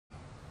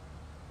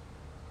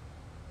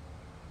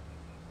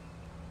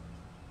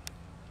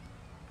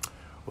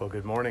Well,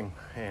 good morning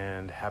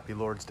and happy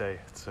Lord's Day.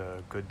 It's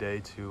a good day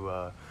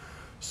to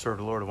serve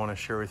the Lord. I want to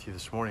share with you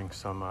this morning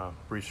some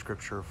brief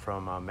scripture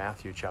from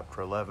Matthew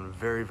chapter 11.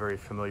 Very, very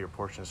familiar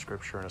portion of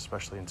scripture, and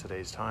especially in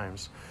today's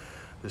times.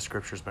 This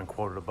scripture has been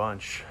quoted a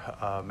bunch.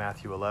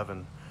 Matthew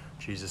 11,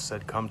 Jesus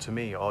said, "Come to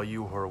me, all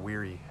you who are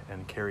weary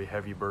and carry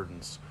heavy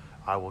burdens.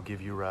 I will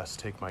give you rest.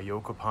 Take my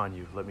yoke upon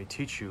you. Let me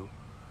teach you,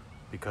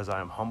 because I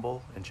am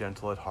humble and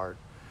gentle at heart.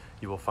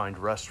 You will find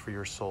rest for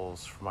your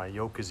souls. For my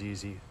yoke is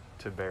easy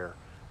to bear,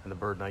 and the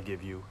burden I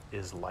give you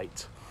is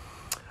light."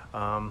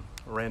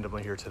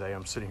 Randomly here today,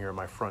 I'm sitting here at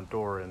my front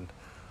door, and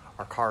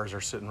our cars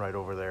are sitting right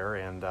over there,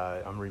 and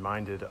I'm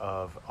reminded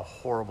of a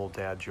horrible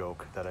dad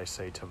joke that I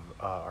say to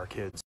our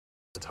kids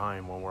all the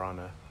time when we're on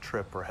a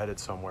trip or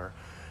headed somewhere.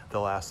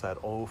 They'll ask that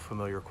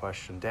familiar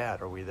question,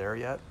 "Dad, are we there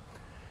yet?"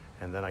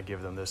 And then I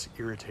give them this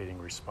irritating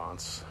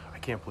response. I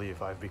can't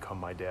believe I've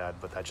become my dad,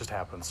 but that just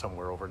happened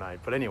somewhere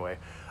overnight. But anyway,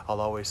 I'll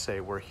always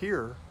say, "We're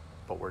here,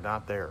 but we're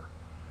not there."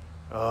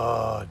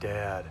 Oh,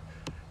 Dad.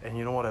 And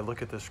you know what? I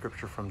look at this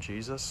scripture from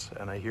Jesus,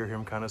 and I hear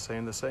him kind of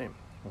saying the same.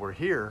 We're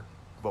here,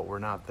 but we're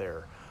not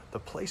there. The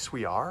place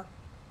we are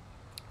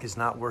is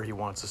not where he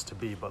wants us to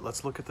be. But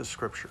let's look at the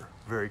scripture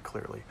very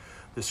clearly.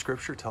 The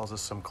scripture tells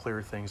us some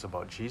clear things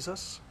about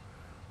Jesus,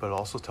 but it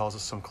also tells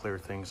us some clear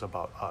things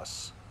about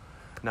us.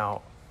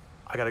 Now,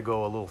 I got to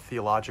go a little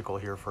theological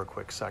here for a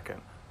quick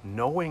second.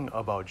 Knowing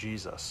about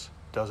Jesus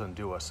doesn't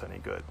do us any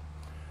good.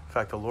 In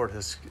fact,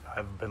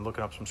 I've been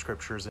looking up some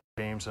scriptures in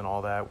James and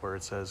all that where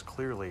it says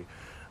clearly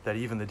that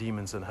even the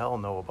demons in hell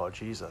know about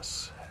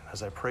Jesus.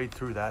 As I prayed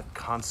through that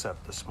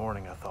concept this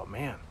morning, I thought,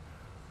 man,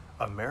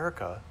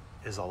 America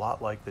is a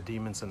lot like the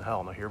demons in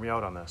hell. Now hear me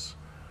out on this.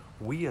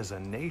 We as a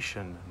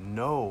nation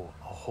know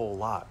a whole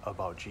lot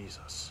about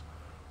Jesus,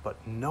 but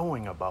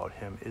knowing about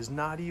him is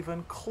not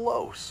even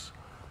close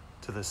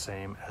to the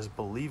same as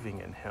believing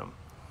in him.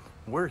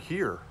 We're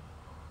here,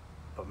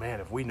 but man,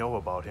 if we know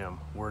about him,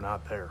 we're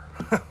not there.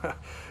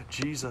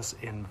 Jesus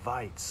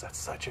invites, that's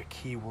such a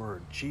key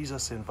word.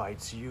 Jesus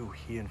invites you,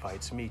 he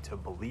invites me to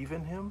believe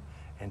in him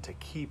and to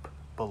keep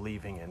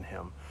believing in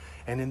him.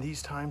 And in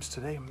these times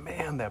today,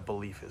 man, that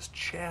belief is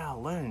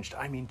challenged.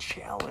 I mean,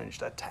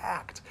 challenged,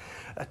 attacked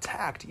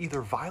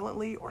either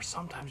violently or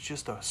sometimes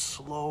just a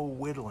slow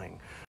whittling.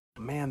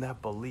 Man,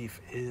 that belief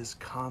is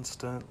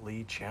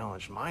constantly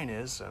challenged. Mine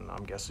is, and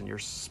I'm guessing you're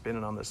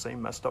spinning on the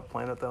same messed up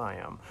planet that I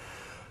am.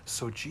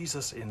 So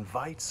Jesus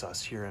invites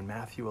us here in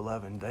Matthew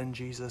 11. Then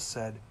Jesus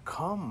said,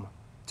 "Come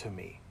to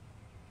me."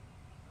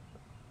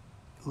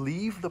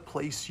 Leave the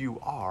place you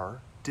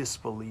are,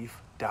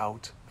 disbelief,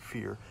 doubt,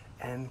 fear,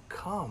 and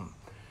come.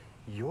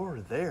 You're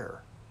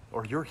there,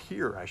 or you're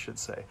here, I should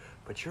say,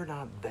 but you're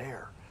not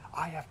there.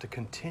 I have to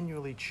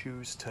continually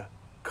choose to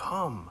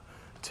come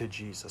to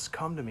Jesus.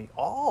 Come to me,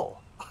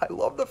 all. I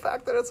love the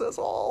fact that it says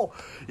all.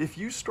 If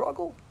you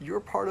struggle, you're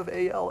part of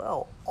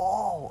ALL.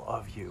 All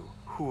of you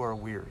who are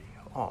weary,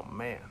 oh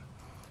man,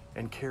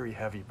 and carry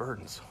heavy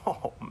burdens,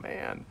 oh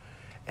man,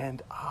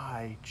 and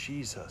I,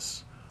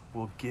 Jesus,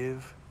 will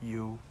give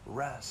you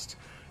rest.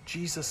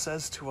 Jesus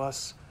says to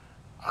us,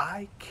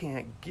 I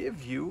can't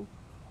give you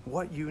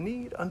what you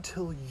need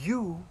until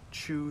you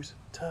choose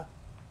to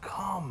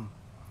come.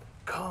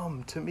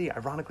 Come to me.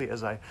 Ironically,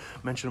 as I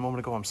mentioned a moment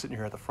ago, I'm sitting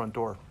here at the front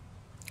door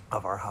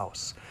of our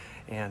house.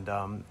 And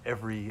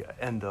every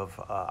end of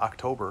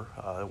October,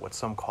 what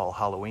some call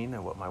Halloween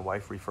and what my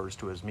wife refers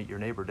to as Meet Your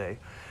Neighbor Day,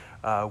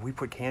 we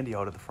put candy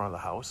out at the front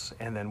of the house,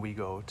 and then we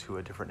go to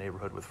a different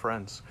neighborhood with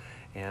friends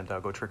and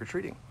go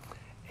trick-or-treating.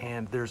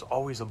 And there's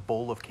always a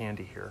bowl of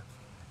candy here.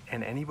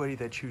 And anybody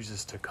that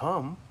chooses to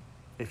come,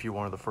 if you're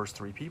one of the first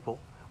 3 people,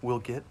 will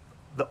get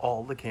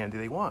all the candy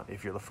they want.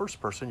 If you're the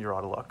first person, you're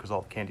out of luck because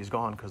all the candy's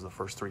gone because the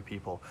first 3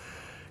 people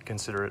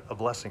consider it a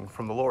blessing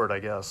from the Lord, I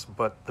guess.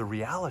 But the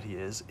reality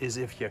is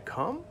if you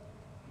come,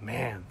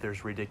 man,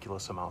 there's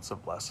ridiculous amounts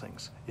of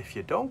blessings. If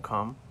you don't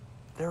come,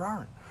 there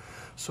aren't.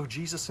 So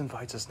Jesus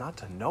invites us not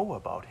to know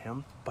about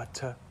him, but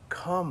to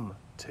come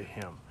to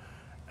him.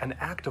 An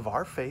act of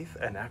our faith,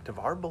 an act of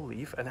our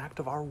belief, an act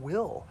of our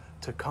will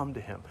to come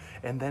to him.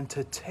 And then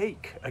to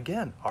take,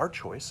 again, our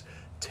choice,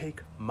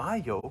 take my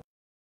yoke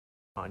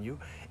on you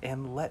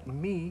and let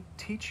me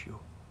teach you.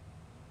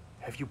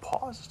 Have you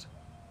paused?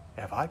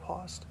 Have I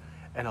paused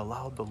and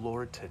allowed the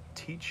Lord to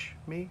teach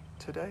me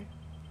today?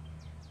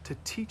 To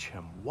teach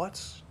him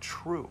what's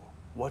true.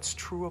 What's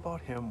true about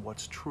him,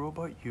 what's true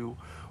about you,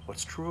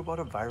 what's true about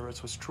a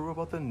virus, what's true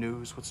about the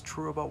news, what's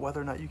true about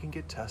whether or not you can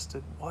get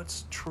tested.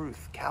 What's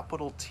truth?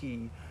 Capital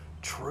T,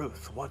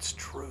 truth. What's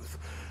truth?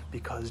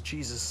 Because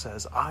Jesus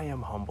says, I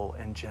am humble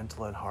and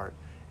gentle at heart,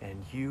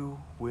 and you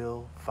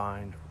will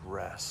find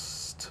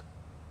rest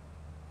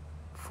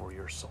for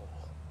your soul.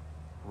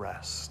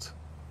 Rest.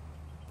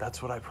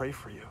 That's what I pray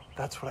for you.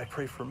 That's what I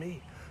pray for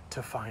me,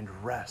 to find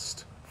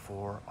rest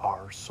for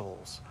our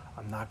souls.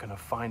 I'm not going to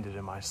find it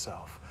in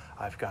myself.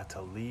 I've got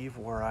to leave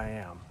where I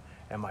am.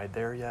 Am I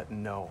there yet?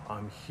 No,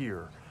 I'm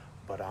here,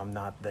 but I'm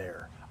not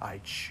there. I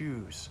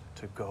choose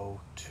to go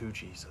to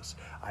Jesus.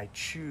 I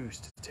choose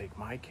to take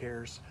my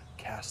cares,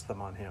 cast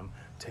them on him,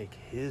 take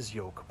his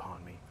yoke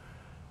upon me,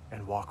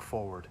 and walk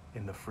forward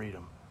in the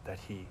freedom that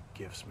he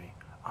gives me.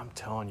 I'm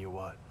telling you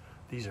what,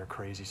 these are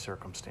crazy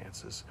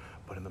circumstances,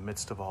 but in the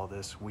midst of all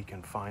this, we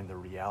can find the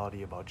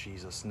reality about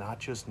Jesus, not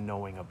just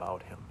knowing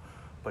about him,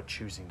 but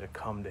choosing to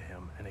come to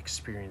him and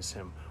experience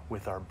him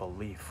with our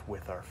belief,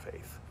 with our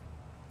faith.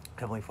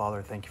 Heavenly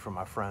Father, thank you for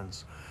my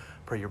friends.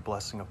 Pray your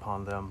blessing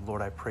upon them.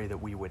 Lord, I pray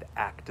that we would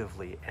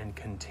actively and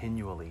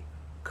continually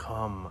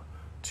come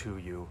to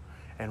you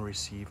and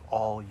receive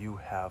all you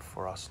have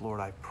for us. Lord,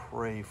 I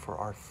pray for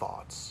our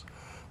thoughts,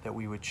 that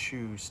we would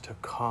choose to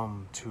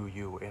come to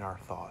you in our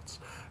thoughts.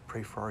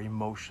 Pray for our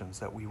emotions,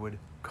 that we would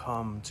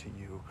come to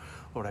you.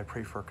 Lord, I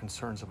pray for our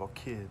concerns about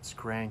kids,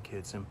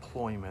 grandkids,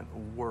 employment,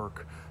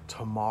 work,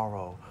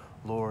 tomorrow.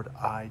 Lord,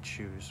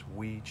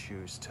 we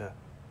choose to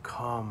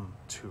come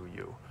to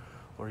you.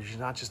 Lord, you're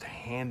not just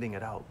handing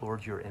it out.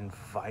 Lord, you're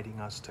inviting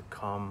us to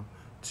come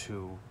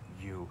to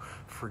you.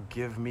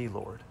 Forgive me,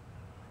 Lord,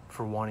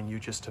 for wanting you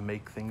just to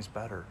make things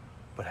better,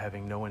 but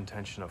having no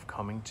intention of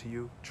coming to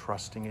you,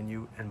 trusting in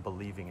you, and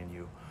believing in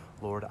you.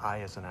 Lord,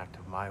 I, as an act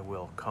of my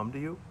will, come to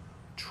you,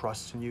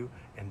 trust in you,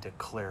 and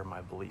declare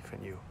my belief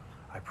in you.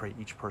 I pray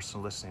each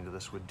person listening to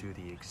this would do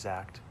the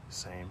exact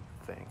same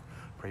thing.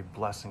 Pray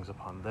blessings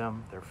upon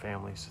them, their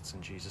families. It's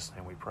in Jesus'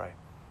 name we pray.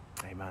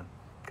 Amen.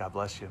 God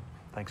bless you.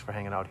 Thanks for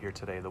hanging out here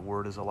today. The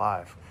word is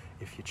alive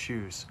if you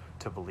choose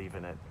to believe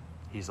in it.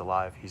 He's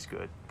alive. He's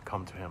good.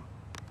 Come to him.